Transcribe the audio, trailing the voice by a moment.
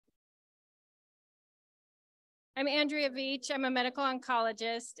I'm Andrea Veatch. I'm a medical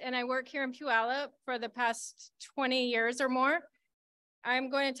oncologist, and I work here in Puyallup for the past 20 years or more. I'm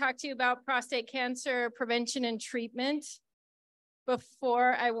going to talk to you about prostate cancer prevention and treatment.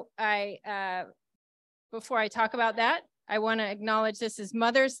 Before I talk about that, I want to acknowledge this is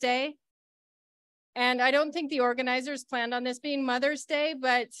Mother's Day. And I don't think the organizers planned on this being Mother's Day,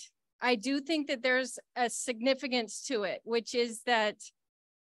 but I do think that there's a significance to it, which is that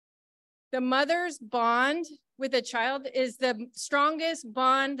the mother's bond with a child is the strongest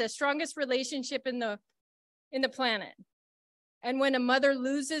bond, the strongest relationship in the planet. And when a mother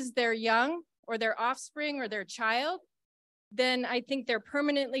loses their young or their offspring or their child, then I think they're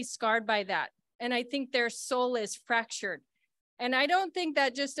permanently scarred by that. And I think their soul is fractured. And I don't think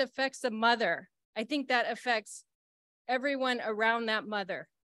that just affects the mother. I think that affects everyone around that mother.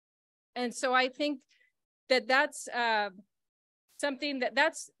 And so I think that that's something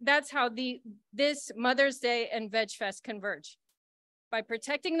that's how this Mother's Day and Veg Fest converge. By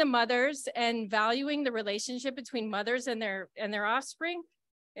protecting the mothers and valuing the relationship between mothers and their offspring,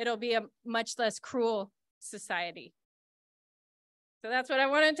 it'll be a much less cruel society. So that's what I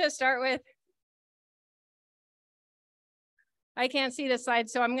wanted to start with. I can't see the slide,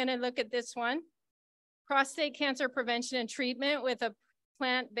 so I'm going to look at this one. Prostate cancer prevention and treatment with a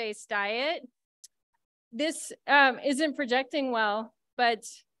plant-based diet. This isn't projecting well, but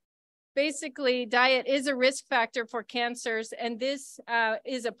basically diet is a risk factor for cancers. And this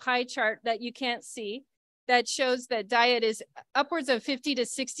is a pie chart that you can't see that shows that diet is upwards of 50 to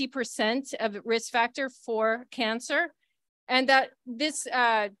 60% of risk factor for cancer. And that this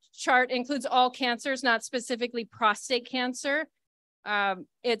chart includes all cancers, not specifically prostate cancer.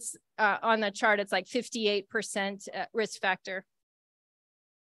 It's on the chart, it's like 58% risk factor.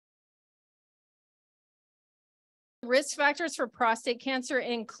 Risk factors for prostate cancer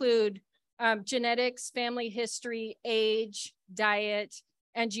include genetics, family history, age, diet,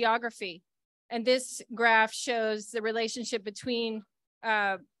 and geography. And this graph shows the relationship between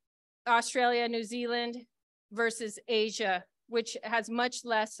Australia, New Zealand versus Asia, which has much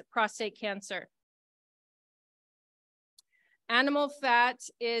less prostate cancer. Animal fat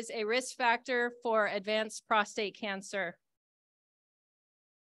is a risk factor for advanced prostate cancer.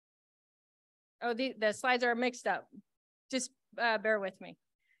 Oh, the slides are mixed up. Just bear with me.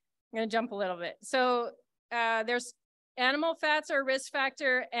 I'm going to jump a little bit. So there's animal fats are a risk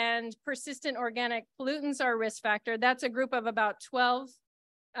factor and persistent organic pollutants are a risk factor. That's a group of about 12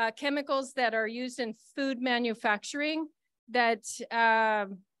 chemicals that are used in food manufacturing that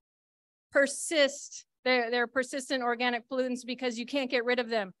persist. They're persistent organic pollutants because you can't get rid of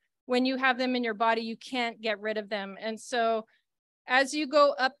them. When you have them in your body, you can't get rid of them. And so as you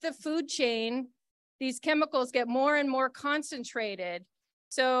go up the food chain, these chemicals get more and more concentrated.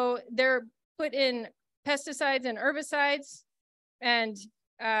 So they're put in pesticides and herbicides, and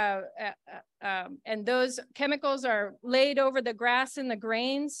those chemicals are laid over the grass and the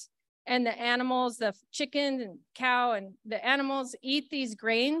grains, and the animals, the chicken and cow and the animals eat these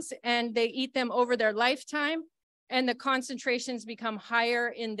grains, and they eat them over their lifetime, and the concentrations become higher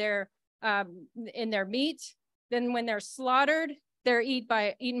in their meat. Then when they're slaughtered, they're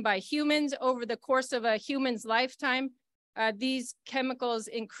eaten by humans over the course of a human's lifetime. These chemicals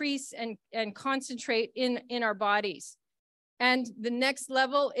increase and concentrate in our bodies. And the next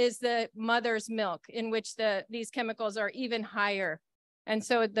level is the mother's milk, in which these chemicals are even higher. And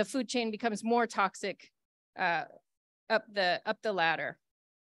so the food chain becomes more toxic up the ladder.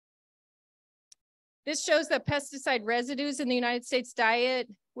 This shows the pesticide residues in the United States diet,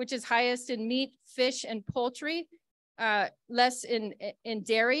 which is highest in meat, fish, and poultry, less in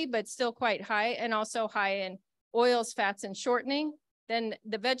dairy, but still quite high, and also high in oils, fats, and shortening. Then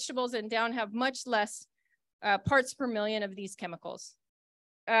the vegetables and down have much less parts per million of these chemicals.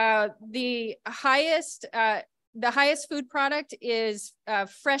 The highest food product is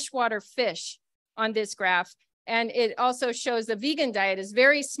freshwater fish on this graph. And it also shows the vegan diet is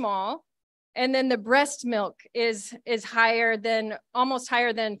very small. And then the breast milk is higher than, almost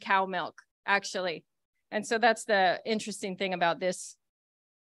higher than cow milk, actually. And so that's the interesting thing about this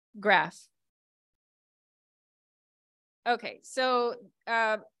graph. Okay, so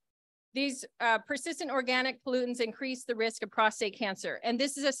these persistent organic pollutants increase the risk of prostate cancer. And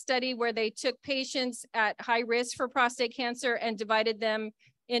this is a study where they took patients at high risk for prostate cancer and divided them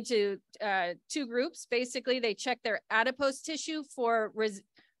into two groups. Basically, they checked their adipose tissue for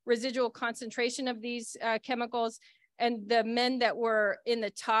residual concentration of these chemicals. And the men that were in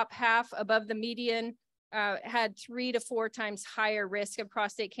the top half above the median had 3 to 4 times higher risk of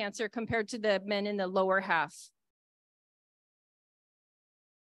prostate cancer compared to the men in the lower half.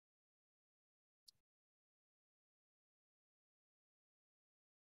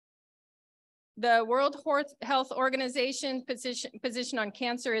 The World Health Organization position on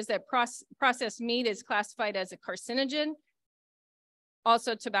cancer is that processed meat is classified as a carcinogen.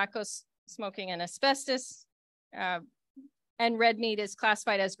 Also tobacco smoking and asbestos. And red meat is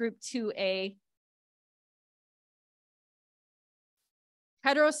classified as group 2A.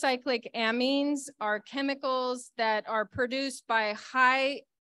 Heterocyclic amines are chemicals that are produced by high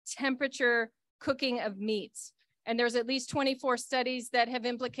temperature cooking of meats. And there's at least 24 studies that have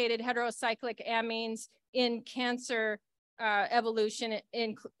implicated heterocyclic amines in cancer evolution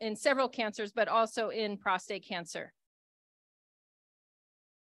in several cancers, but also in prostate cancer.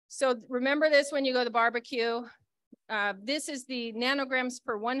 So remember this when you go to the barbecue. This is the nanograms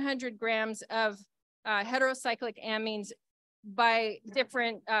per 100 grams of heterocyclic amines by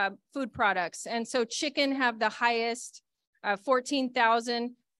different food products. And so chicken have the highest,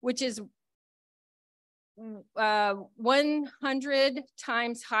 14,000, which is 100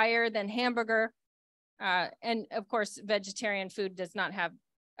 times higher than hamburger. And of course, vegetarian food does not have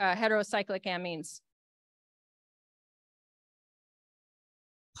heterocyclic amines.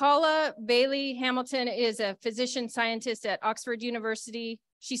 Paula Bailey Hamilton is a physician scientist at Oxford University.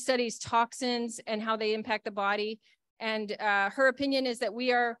 She studies toxins and how they impact the body. And her opinion is that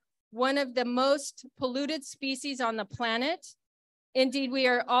we are one of the most polluted species on the planet. Indeed, we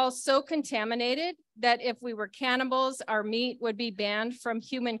are all so contaminated that if we were cannibals, our meat would be banned from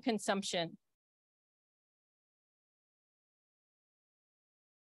human consumption.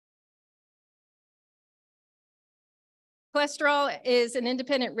 Cholesterol is an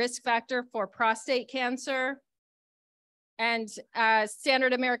independent risk factor for prostate cancer. And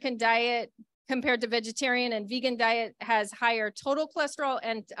standard American diet compared to vegetarian and vegan diet has higher total cholesterol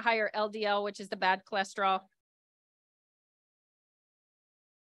and higher LDL, which is the bad cholesterol.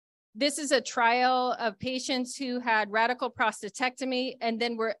 This is a trial of patients who had radical prostatectomy and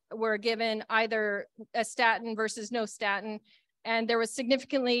then were given either a statin versus no statin. And there was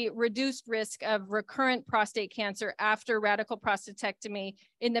significantly reduced risk of recurrent prostate cancer after radical prostatectomy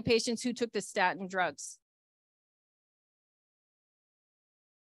in the patients who took the statin drugs.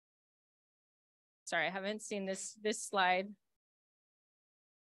 Sorry, I haven't seen this slide.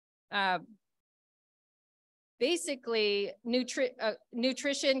 Basically,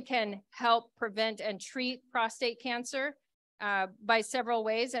 nutrition can help prevent and treat prostate cancer by several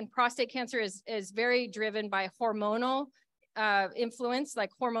ways. And prostate cancer is very driven by hormonal influence,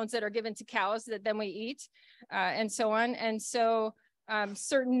 like hormones that are given to cows that then we eat, and so on. And so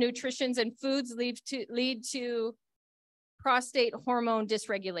certain nutritions and foods lead to prostate hormone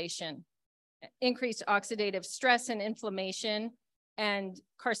dysregulation, increased oxidative stress and inflammation, and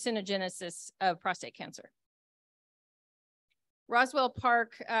carcinogenesis of prostate cancer. Roswell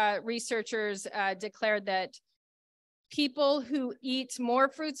Park researchers declared that people who eat more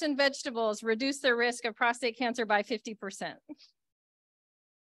fruits and vegetables reduce their risk of prostate cancer by 50%. This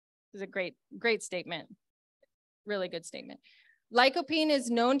is a great statement, really good statement. Lycopene is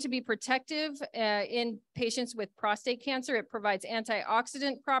known to be protective in patients with prostate cancer. It provides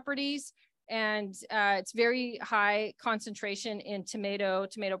antioxidant properties, and it's very high concentration in tomato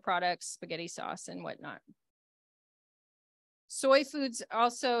products, spaghetti sauce, and whatnot. Soy foods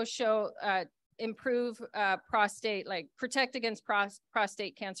also show improve prostate, like protect against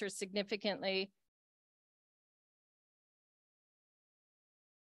prostate cancer significantly.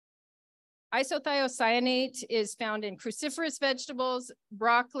 Isothiocyanate is found in cruciferous vegetables,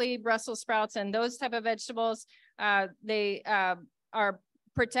 broccoli, Brussels sprouts, and those type of vegetables. They are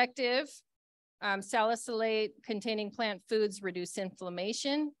protective. Salicylate containing plant foods reduce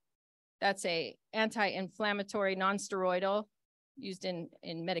inflammation. That's a anti-inflammatory non-steroidal used in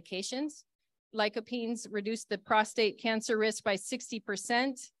medications. Lycopenes reduce the prostate cancer risk by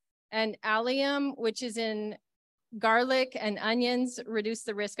 60%. And allium, which is in garlic and onions, reduce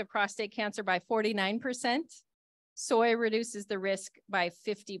the risk of prostate cancer by 49%. Soy reduces the risk by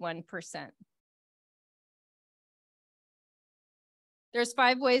 51%. There's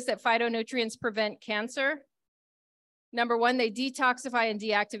 5 ways that phytonutrients prevent cancer. Number 1, they detoxify and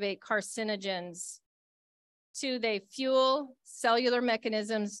deactivate carcinogens. 2, they fuel cellular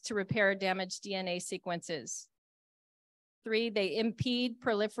mechanisms to repair damaged DNA sequences. 3, they impede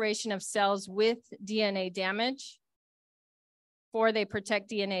proliferation of cells with DNA damage. 4, they protect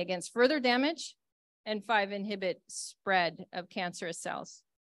DNA against further damage. And 5, inhibit spread of cancerous cells.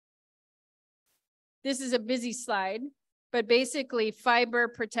 This is a busy slide, but basically fiber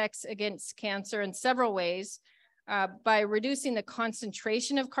protects against cancer in several ways. By reducing the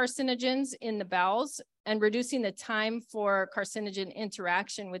concentration of carcinogens in the bowels and reducing the time for carcinogen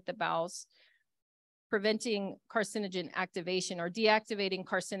interaction with the bowels. preventing carcinogen activation or deactivating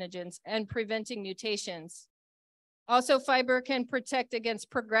carcinogens and preventing mutations. Also, fiber can protect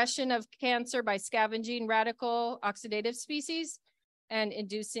against progression of cancer by scavenging radical oxidative species and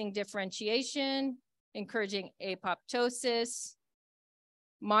inducing differentiation, encouraging apoptosis,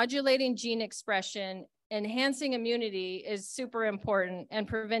 modulating gene expression, enhancing immunity is super important, and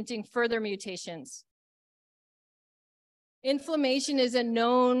preventing further mutations. Inflammation is a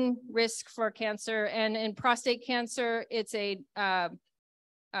known risk for cancer, and in prostate cancer, it's a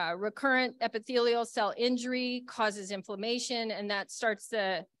recurrent epithelial cell injury causes inflammation, and that starts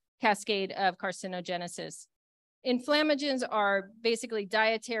the cascade of carcinogenesis. Inflammagens are basically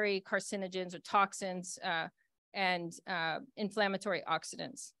dietary carcinogens or toxins and inflammatory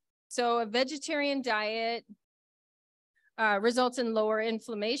oxidants. So a vegetarian diet results in lower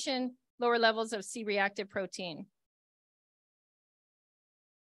inflammation, lower levels of C-reactive protein.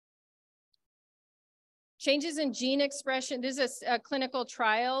 Changes in gene expression. This is a clinical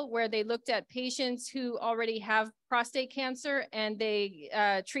trial where they looked at patients who already have prostate cancer, and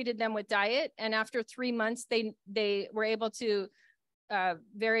they treated them with diet. And after 3 months, they were able to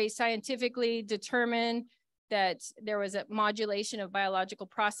very scientifically determine that there was a modulation of biological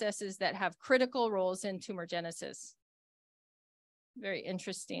processes that have critical roles in tumor genesis. Very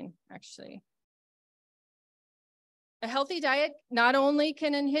interesting, actually. A healthy diet not only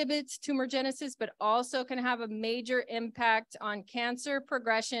can inhibit tumor genesis, but also can have a major impact on cancer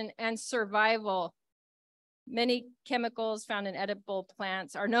progression and survival. Many chemicals found in edible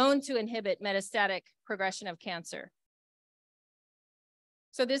plants are known to inhibit metastatic progression of cancer.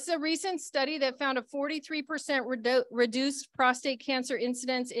 So this is a recent study that found a 43% reduced prostate cancer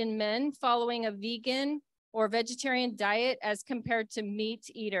incidence in men following a vegan or vegetarian diet as compared to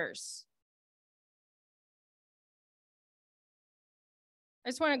meat eaters. I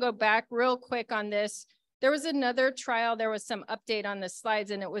just want to go back real quick on this. There was another trial, there was some update on the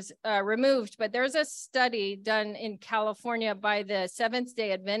slides and it was removed, but there's a study done in California by the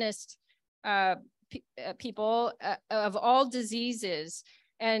Seventh-day Adventist people of all diseases.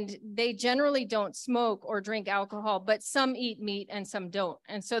 And they generally don't smoke or drink alcohol, but some eat meat and some don't.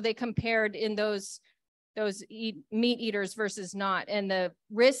 And so they compared in those meat eaters versus not. And the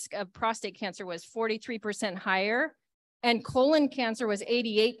risk of prostate cancer was 43% higher. And colon cancer was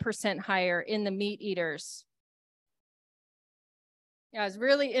 88% higher in the meat eaters. Yeah, it's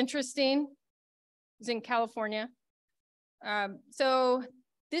really interesting. It's in California. So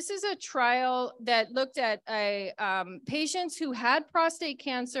this is a trial that looked at patients who had prostate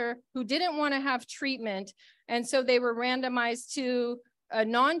cancer who didn't want to have treatment. And so they were randomized to a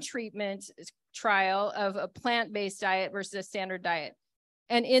non-treatment trial of a plant-based diet versus a standard diet.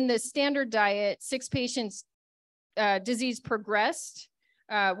 And in the standard diet, 6 patients disease progressed,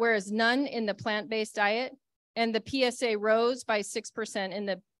 whereas none in the plant-based diet, and the PSA rose by 6% in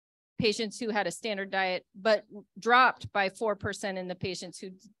the patients who had a standard diet, but dropped by 4% in the patients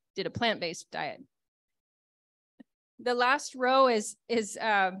who did a plant-based diet. The last row is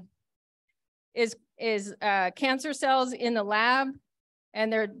cancer cells in the lab,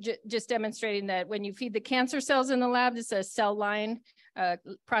 and they're just demonstrating that when you feed the cancer cells in the lab, this is a cell line,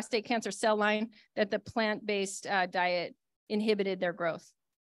 prostate cancer cell line, that the plant-based diet inhibited their growth.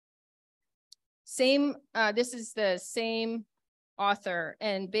 This is the same author,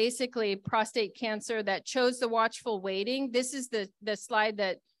 and basically prostate cancer that chose the watchful waiting. This is the slide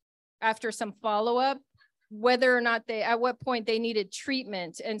that after some follow-up, whether or not at what point they needed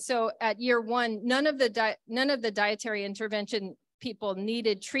treatment. And so at year 1, none of the dietary intervention people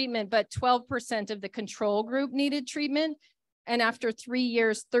needed treatment, but 12% of the control group needed treatment. And after 3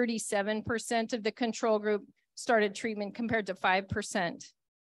 years, 37% of the control group started treatment compared to 5%.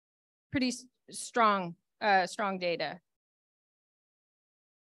 Pretty strong data.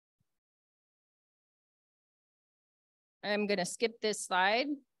 I'm going to skip this slide.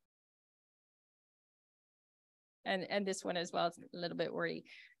 And this one as well, it's a little bit wordy.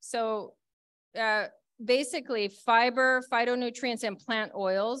 So basically fiber, phytonutrients, and plant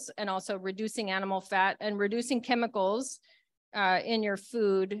oils, and also reducing animal fat and reducing chemicals in your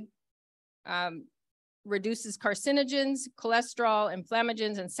food reduces carcinogens, cholesterol,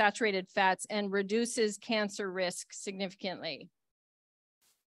 inflammagens, and saturated fats, and reduces cancer risk significantly.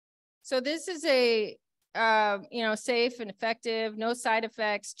 So this is a safe and effective, no side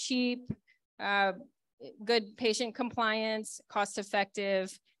effects, cheap, good patient compliance, cost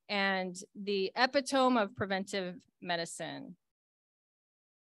effective, and the epitome of preventive medicine.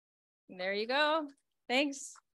 There you go. Thanks.